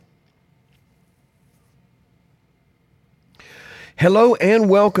Hello and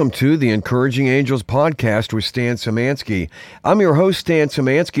welcome to the Encouraging Angels podcast with Stan Szymanski. I'm your host, Stan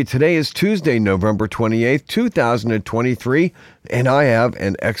Szymanski. Today is Tuesday, November 28th, 2023, and I have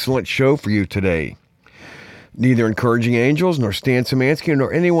an excellent show for you today. Neither Encouraging Angels nor Stan Szymanski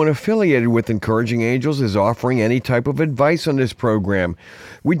nor anyone affiliated with Encouraging Angels is offering any type of advice on this program.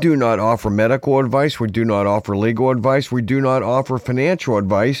 We do not offer medical advice. We do not offer legal advice. We do not offer financial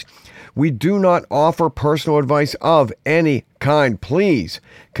advice. We do not offer personal advice of any kind. Please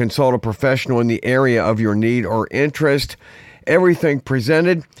consult a professional in the area of your need or interest. Everything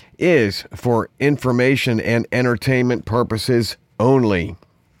presented is for information and entertainment purposes only.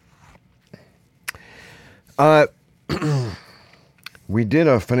 We did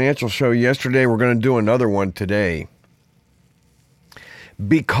a financial show yesterday. We're going to do another one today.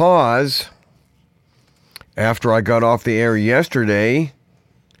 Because after I got off the air yesterday,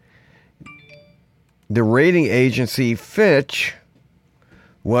 the rating agency Fitch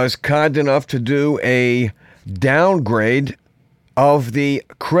was kind enough to do a downgrade of the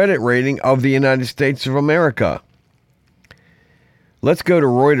credit rating of the United States of America. Let's go to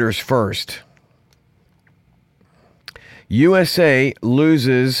Reuters first. USA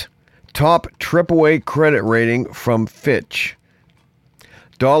loses top AAA credit rating from Fitch.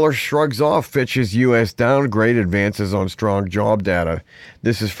 Dollar shrugs off Fitch's U.S. downgrade, advances on strong job data.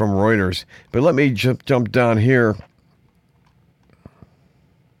 This is from Reuters. But let me jump down here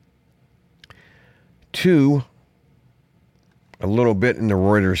to a little bit in the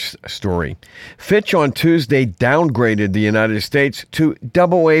Reuters story. Fitch on Tuesday downgraded the United States to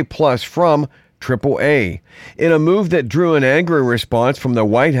AA+ from AAA, in a move that drew an angry response from the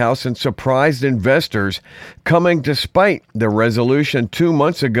White House and surprised investors, coming despite the resolution 2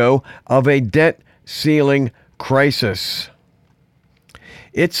 months ago of a debt ceiling crisis.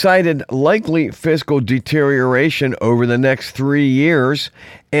 It cited likely fiscal deterioration over the next 3 years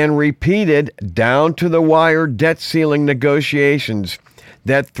and repeated down-to-the-wire debt ceiling negotiations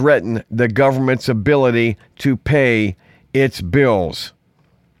that threaten the government's ability to pay its bills.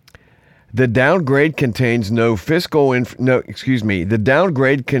 The downgrade contains no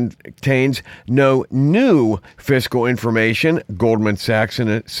new fiscal information, Goldman Sachs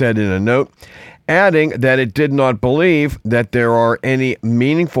said in a note, adding that it did not believe that there are any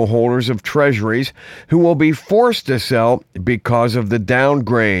meaningful holders of treasuries who will be forced to sell because of the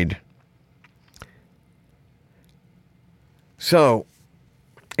downgrade. So,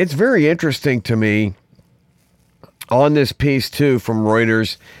 it's very interesting to me on this piece too from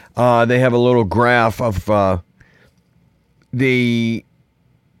Reuters. They have a little graph of the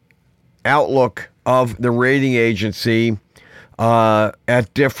outlook of the rating agency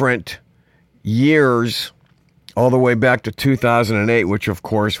at different years, all the way back to 2008, which of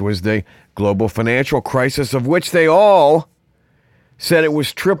course was the global financial crisis, of which they all said it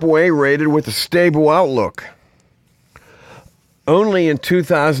was AAA rated with a stable outlook. Only in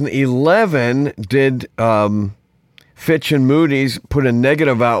 2011 did Fitch and Moody's put a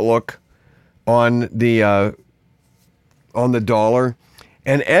negative outlook on the dollar,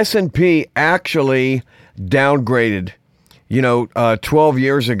 and S&P actually downgraded, 12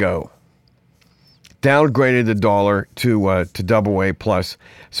 years ago, downgraded the dollar to AA+.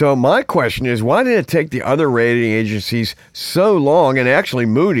 So my question is, why did it take the other rating agencies so long? And actually,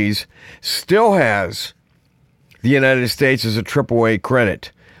 Moody's still has the United States as a AAA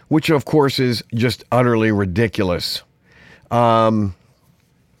credit, which of course is just utterly ridiculous. At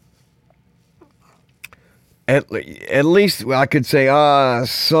least I could say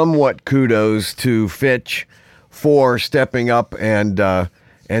somewhat kudos to Fitch for stepping up and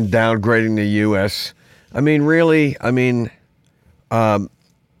downgrading the U.S. I mean, really, the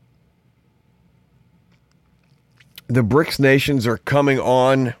BRICS nations are coming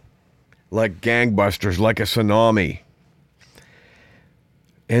on like gangbusters, like a tsunami.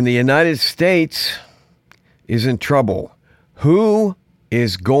 And the United States is in trouble. Who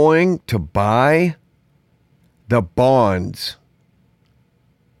is going to buy the bonds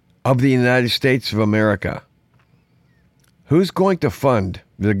of the United States of America? Who's going to fund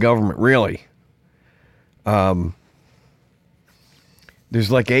the government, really? There's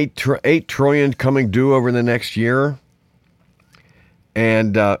like $8 trillion coming due over the next year.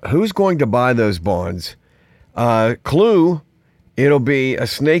 And who's going to buy those bonds? Clue, it'll be a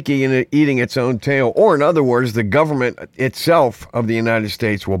snake eating its own tail. Or in other words, the government itself of the United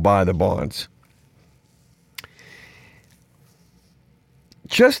States will buy the bonds.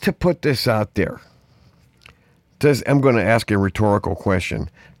 Just to put this out there, I'm going to ask a rhetorical question.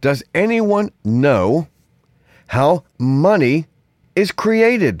 Does anyone know how money is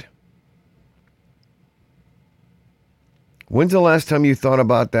created? When's the last time you thought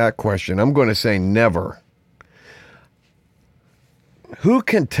about that question? I'm going to say never. Who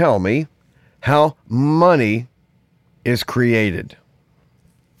can tell me how money is created?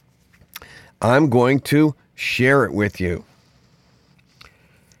 I'm going to share it with you.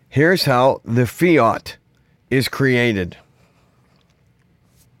 Here's how the fiat is created.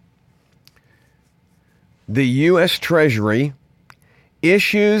 The U.S. Treasury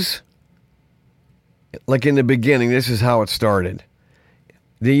issues, like in the beginning, this is how it started.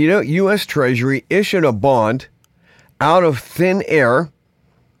 The U.S. Treasury issued a bond out of thin air,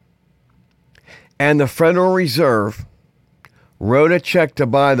 and the Federal Reserve wrote a check to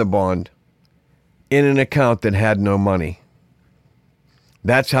buy the bond in an account that had no money.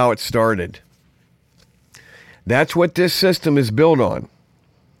 That's how it started. That's what this system is built on.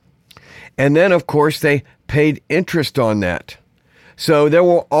 And then, of course, they paid interest on that. So there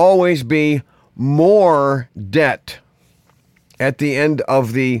will always be more debt at the end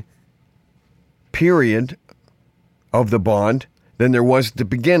of the period of the bond than there was at the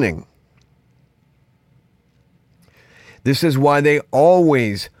beginning. This is why they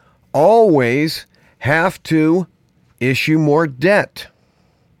always have to issue more debt.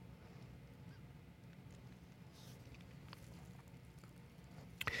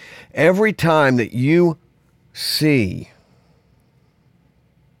 Every time that you see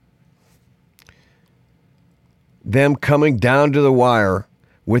them coming down to the wire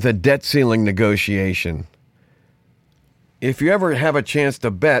with a debt ceiling negotiation, if you ever have a chance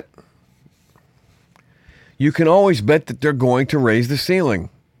to bet, you can always bet that they're going to raise the ceiling.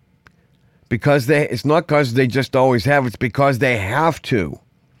 Because it's not because they just always have, it's because they have to.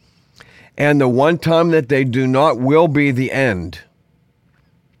 And the one time that they do not will be the end.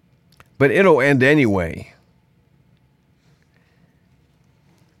 But it'll end anyway.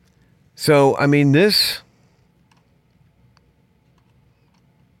 So, I mean, this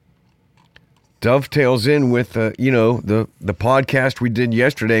dovetails in with, the podcast we did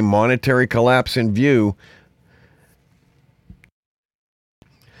yesterday, Monetary Collapse in View.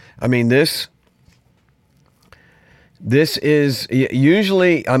 I mean, this is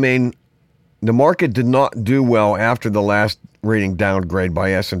usually, I mean, the market did not do well after the last rating downgrade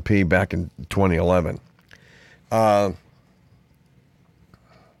by S&P back in 2011. Will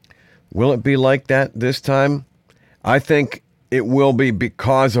it be like that this time? I think it will be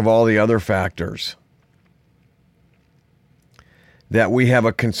because of all the other factors. That we have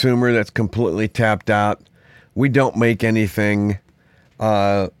a consumer that's completely tapped out. We don't make anything.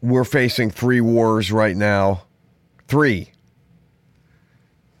 We're facing 3 wars right now. 3.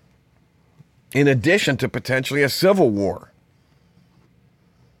 In addition to potentially a civil war.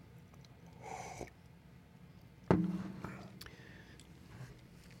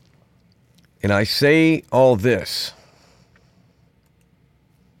 And I say all this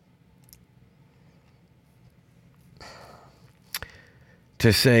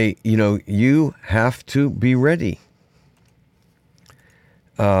to say, you have to be ready.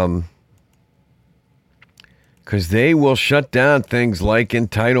 Because they will shut down things like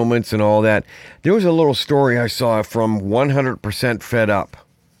entitlements and all that. There was a little story I saw from 100% Fed Up.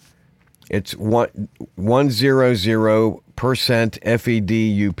 It's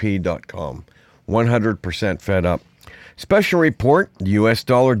 100%fedup.com. 100% Fed Up. Special report, U.S.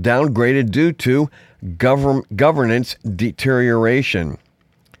 dollar downgraded due to governance deterioration.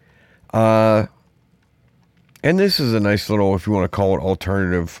 And this is a nice little, if you want to call it,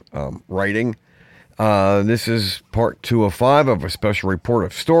 alternative writing. This is part 205 of a special report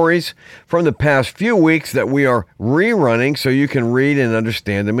of stories from the past few weeks that we are rerunning so you can read and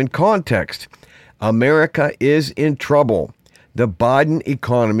understand them in context. America is in trouble. The Biden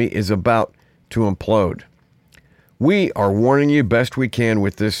economy is about to implode. We are warning you best we can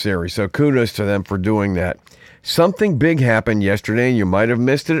with this series, so kudos to them for doing that. Something big happened yesterday, and you might have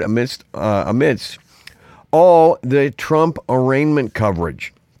missed it amidst all the Trump arraignment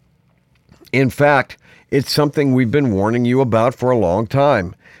coverage. In fact, it's something we've been warning you about for a long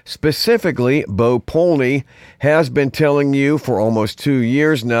time. Specifically, Bo Polney has been telling you for almost 2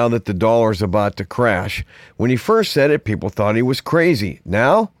 years now that the dollar is about to crash. When he first said it, people thought he was crazy.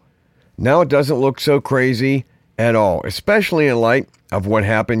 Now it doesn't look so crazy at all, especially in light of what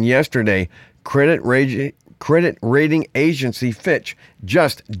happened yesterday. Credit rating agency Fitch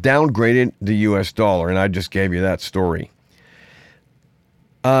just downgraded the U.S. dollar, and I just gave you that story.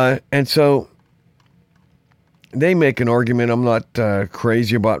 And so they make an argument I'm not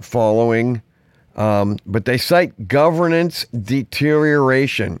crazy about following, but they cite governance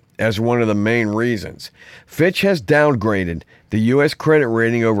deterioration as one of the main reasons. Fitch has downgraded the U.S. credit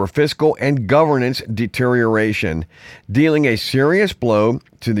rating over fiscal and governance deterioration, dealing a serious blow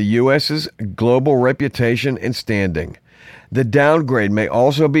to the U.S.'s global reputation and standing. The downgrade may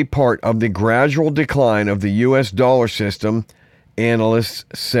also be part of the gradual decline of the U.S. dollar system, analysts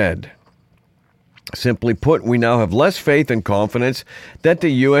said. Simply put, we now have less faith and confidence that the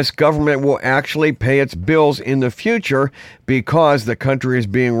U.S. government will actually pay its bills in the future because the country is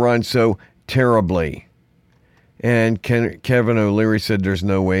being run so terribly. And Kevin O'Leary said there's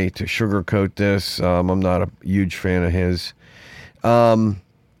no way to sugarcoat this. I'm not a huge fan of his. So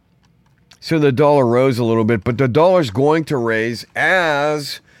the dollar rose a little bit, but the dollar's going to raise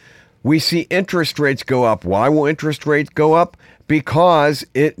as we see interest rates go up. Why will interest rates go up? Because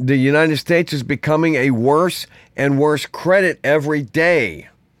the United States is becoming a worse and worse credit every day.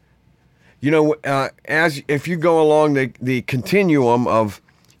 You know, as if you go along the continuum of,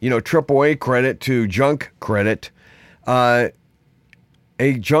 AAA credit to junk credit, a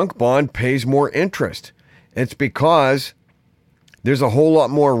junk bond pays more interest. It's because there's a whole lot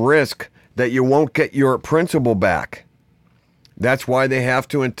more risk that you won't get your principal back. That's why they have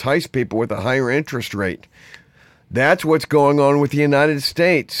to entice people with a higher interest rate. That's what's going on with the United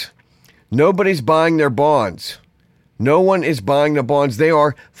States. Nobody's buying their bonds. No one is buying the bonds. They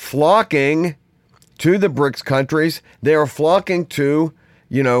are flocking to the BRICS countries. They are flocking to,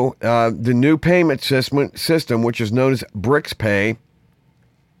 the new payment system, which is known as BRICS Pay.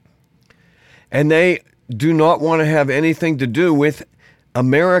 And they do not want to have anything to do with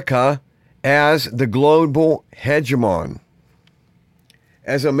America as the global hegemon.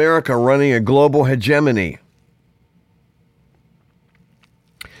 As America running a global hegemony.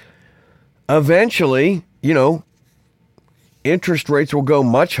 Eventually, interest rates will go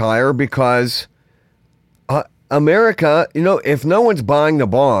much higher because America, if no one's buying the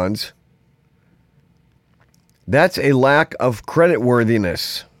bonds, that's a lack of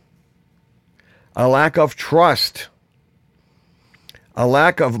creditworthiness, a lack of trust, a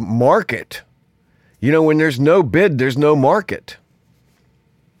lack of market. When there's no bid, there's no market.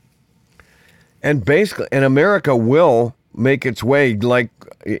 And basically, and America will make its way,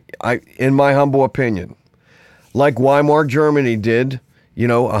 in my humble opinion, like Weimar Germany did,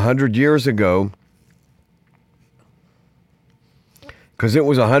 100 years ago. Because it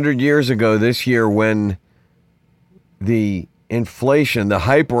was 100 years ago this year when the inflation, the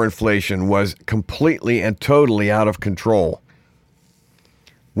hyperinflation, was completely and totally out of control.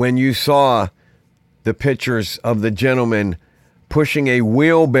 When you saw the pictures of the gentleman pushing a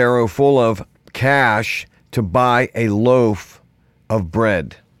wheelbarrow full of cash to buy a loaf of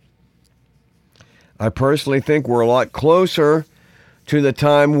bread. I personally think we're a lot closer to the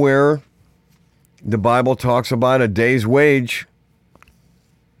time where the Bible talks about a day's wage,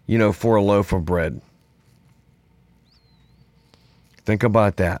 for a loaf of bread. Think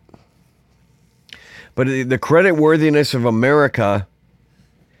about that. But the creditworthiness of America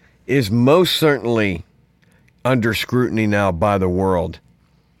is most certainly under scrutiny now by the world.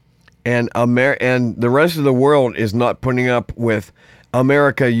 And the rest of the world is not putting up with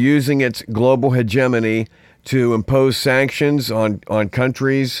America using its global hegemony to impose sanctions on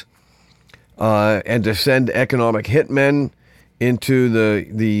countries and to send economic hitmen into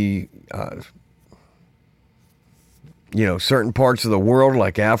the certain parts of the world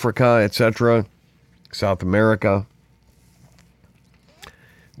like Africa, etc., South America.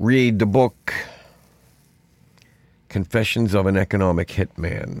 Read the book Confessions of an Economic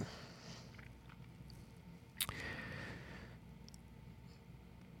Hitman.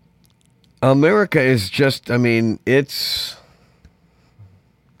 America is just, it's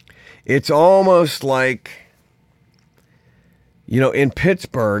almost like, in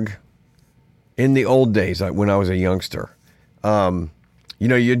Pittsburgh, in the old days, when I was a youngster,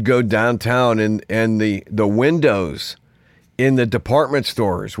 you'd go downtown and the windows in the department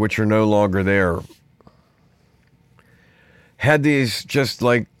stores, which are no longer there, had these just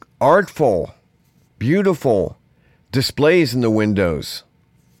like artful, beautiful displays in the windows,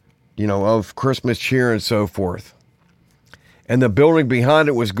 of Christmas cheer and so forth. And the building behind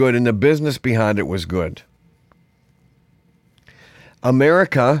it was good, and the business behind it was good.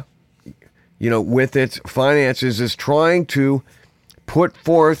 America, with its finances, is trying to put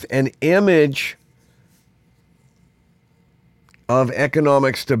forth an image of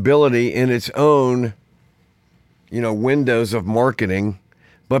economic stability in its own, windows of marketing,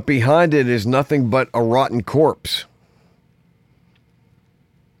 but behind it is nothing but a rotten corpse.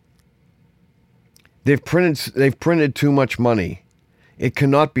 They've printed too much money. It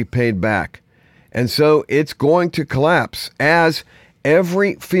cannot be paid back. And so it's going to collapse as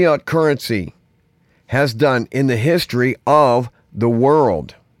every fiat currency has done in the history of the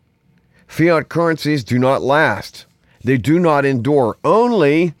world. Fiat currencies do not last. They do not endure.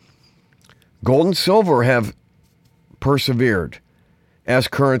 Only gold and silver have persevered as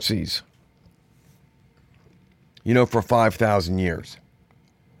currencies, for 5,000 years.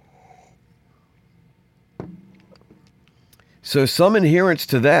 So some adherence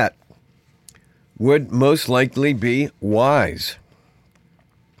to that would most likely be wise.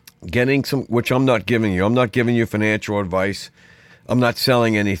 Getting some, which I'm not giving you. I'm not giving you financial advice. I'm not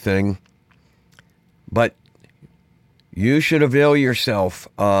selling anything. But you should avail yourself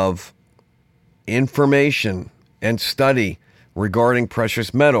of information and study regarding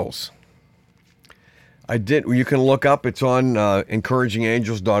precious metals. You can look up, it's on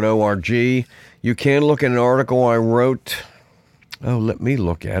encouragingangels.org. You can look at an article I wrote. Let me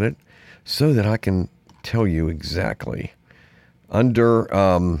look at it so that I can tell you exactly. Under,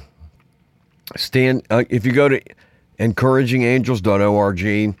 if you go to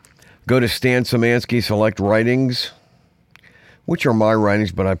encouragingangels.org, go to Stan Szymanski Select Writings, which are my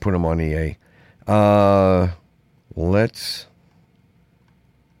writings, but I put them on EA.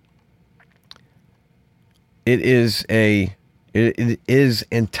 It is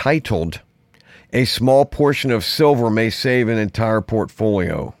entitled, "A Small Portion of Silver May Save an Entire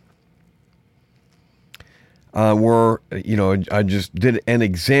Portfolio." I just did an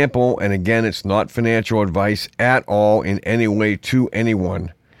example, and again, it's not financial advice at all in any way to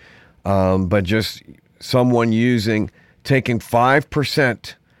anyone, but just someone taking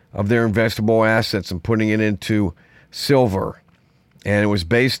 5% of their investable assets and putting it into silver. And it was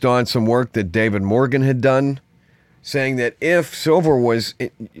based on some work that David Morgan had done, saying that if silver was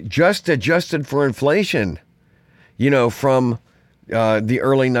just adjusted for inflation, from the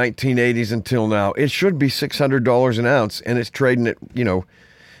early 1980s until now, it should be $600 an ounce, and it's trading at,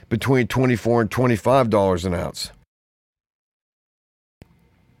 between $24 and $25 an ounce.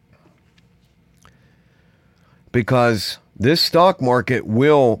 Because this stock market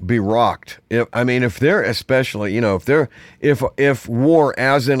will be rocked. If war,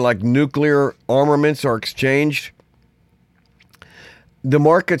 as in like nuclear armaments, are exchanged, the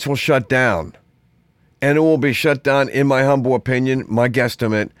markets will shut down. And it will be shut down, in my humble opinion, my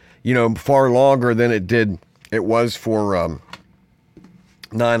guesstimate, far longer than it was for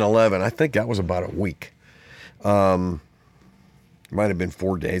 9/11. I think that was about a week. Might have been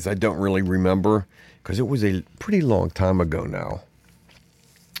 4 days. I don't really remember, because it was a pretty long time ago now.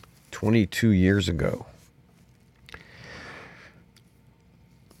 22 years ago.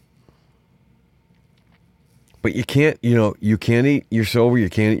 But you can't eat your silver, you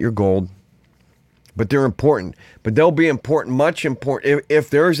can't eat your gold. But they're important. But they'll be important, much important, if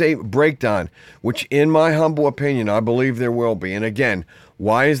there's a breakdown, which in my humble opinion, I believe there will be. And again,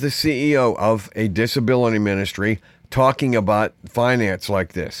 why is the CEO of a disability ministry talking about finance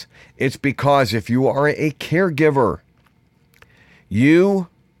like this? It's because if you are a caregiver, you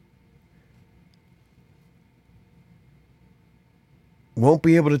won't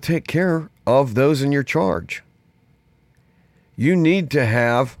be able to take care of those in your charge. You need to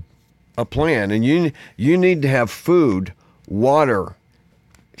have a plan, and you need to have food, water,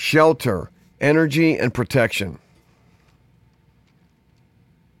 shelter, energy, and protection.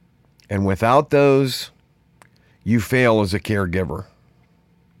 And without those, you fail as a caregiver.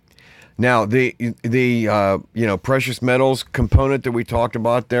 Now, the precious metals component that we talked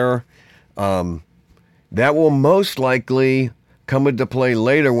about there, that will most likely come into play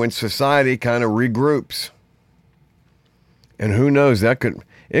later when society kind of regroups. And who knows,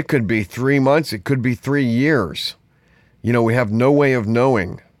 it could be 3 months, it could be 3 years. We have no way of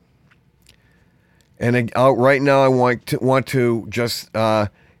knowing. And right now I want to just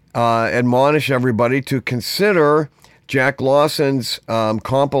admonish everybody to consider Jack Lawson's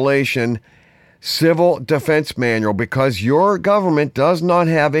compilation, Civil Defense Manual, because your government does not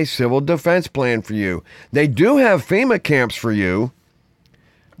have a civil defense plan for you. They do have FEMA camps for you.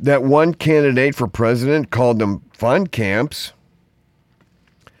 That one candidate for president called them fun camps,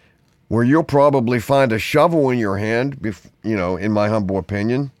 where you'll probably find a shovel in your hand, in my humble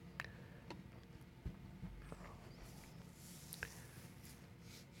opinion.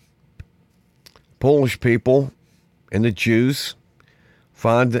 Polish people and the Jews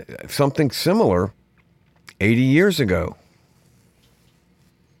found something similar 80 years ago,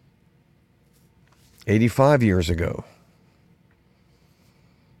 85 years ago.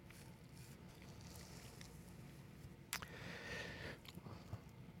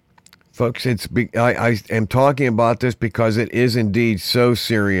 Folks, I am talking about this because it is indeed so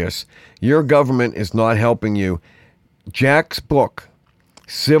serious. Your government is not helping you. Jack's book,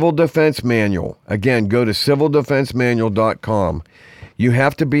 Civil Defense Manual. Again, go to civildefensemanual.com. You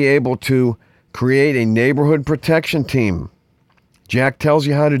have to be able to create a neighborhood protection team. Jack tells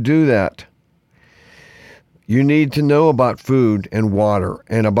you how to do that. You need to know about food and water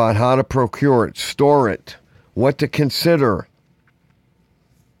and about how to procure it, store it, what to consider.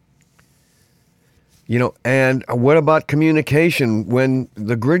 And what about communication when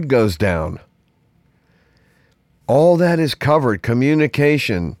the grid goes down? All that is covered.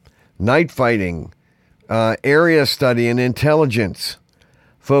 Communication, night fighting, area study and intelligence.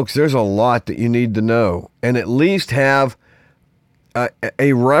 Folks, there's a lot that you need to know, and at least have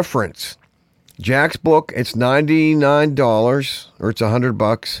a reference. Jack's book, it's $99 or it's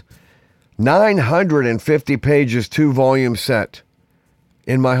 $100. 950 pages, 2-volume set.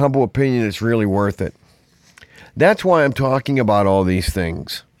 In my humble opinion, it's really worth it. That's why I'm talking about all these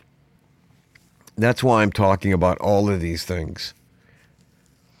things. That's why I'm talking about all of these things.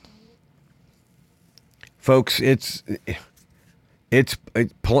 Folks, to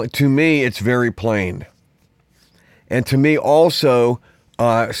me, it's very plain. And to me also,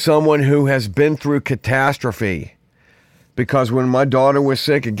 someone who has been through catastrophe. Because when my daughter was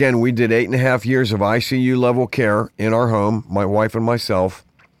sick, again, we did 8.5 years of ICU level care in our home, my wife and myself,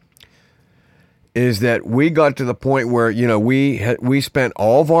 is that we got to the point where, we spent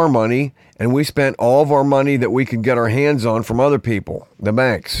all of our money, and we spent all of our money that we could get our hands on from other people, the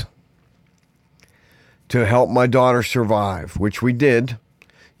banks, to help my daughter survive, which we did.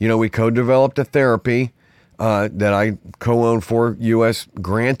 We co-developed a therapy that I co-owned 4 U.S.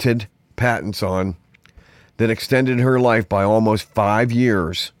 granted patents on that extended her life by almost 5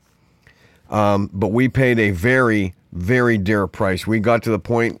 years. But we paid a very, very dear price. We got to the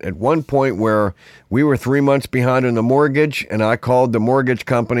point, at one point, where we were 3 months behind on the mortgage, and I called the mortgage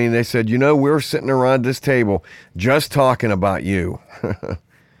company, and they said, we're sitting around this table just talking about you.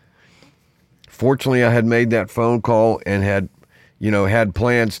 Fortunately, I had made that phone call and had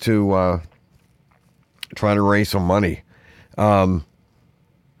plans to try to raise some money.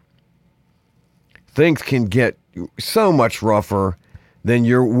 Things can get so much rougher than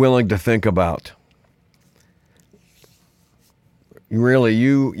you're willing to think about. Really,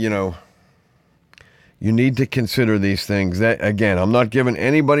 you need to consider these things. That, again, I'm not giving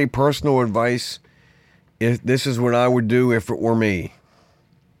anybody personal advice. If this is what I would do if it were me.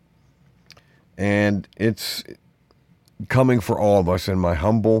 And it's coming for all of us, in my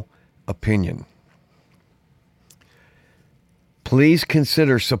humble opinion. Please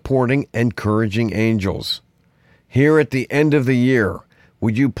consider supporting Encouraging Angels. Here at the end of the year,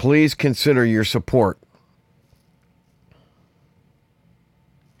 would you please consider your support?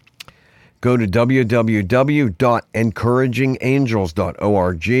 Go to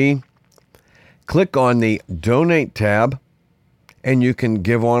www.encouragingangels.org. Click on the Donate tab, and you can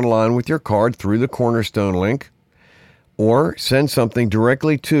give online with your card through the Cornerstone link, or send something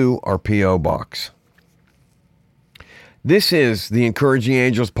directly to our P.O. Box. This is the Encouraging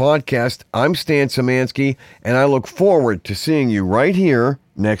Angels podcast. I'm Stan Szymanski, and I look forward to seeing you right here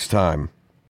next time.